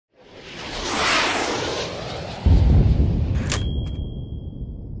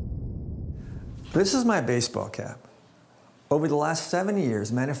This is my baseball cap. Over the last 7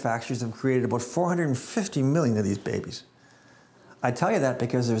 years, manufacturers have created about 450 million of these babies. I tell you that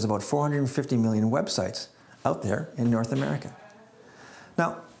because there's about 450 million websites out there in North America.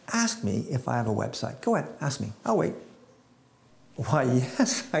 Now, ask me if I have a website. Go ahead, ask me. I'll wait. Why,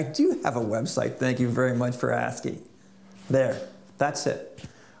 yes, I do have a website. Thank you very much for asking. There, that's it.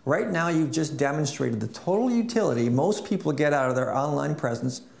 Right now, you've just demonstrated the total utility most people get out of their online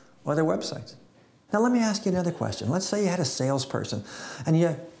presence or their websites. Now, let me ask you another question. Let's say you had a salesperson and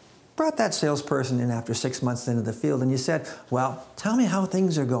you brought that salesperson in after 6 months into the field and you said, well, tell me how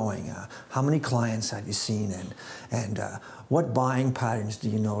things are going. How many clients have you seen and what buying patterns do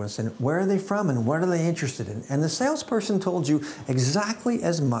you notice and where are they from and what are they interested in? And the salesperson told you exactly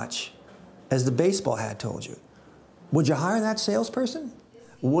as much as the baseball hat told you. Would you hire that salesperson?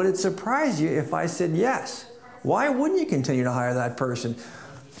 Would it surprise you if I said yes? Why wouldn't you continue to hire that person?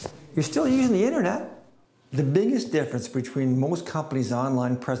 You're still using the internet. The biggest difference between most companies'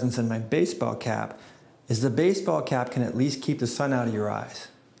 online presence and my baseball cap is the baseball cap can at least keep the sun out of your eyes.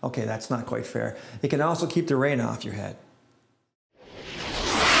 Okay, that's not quite fair. It can also keep the rain off your head.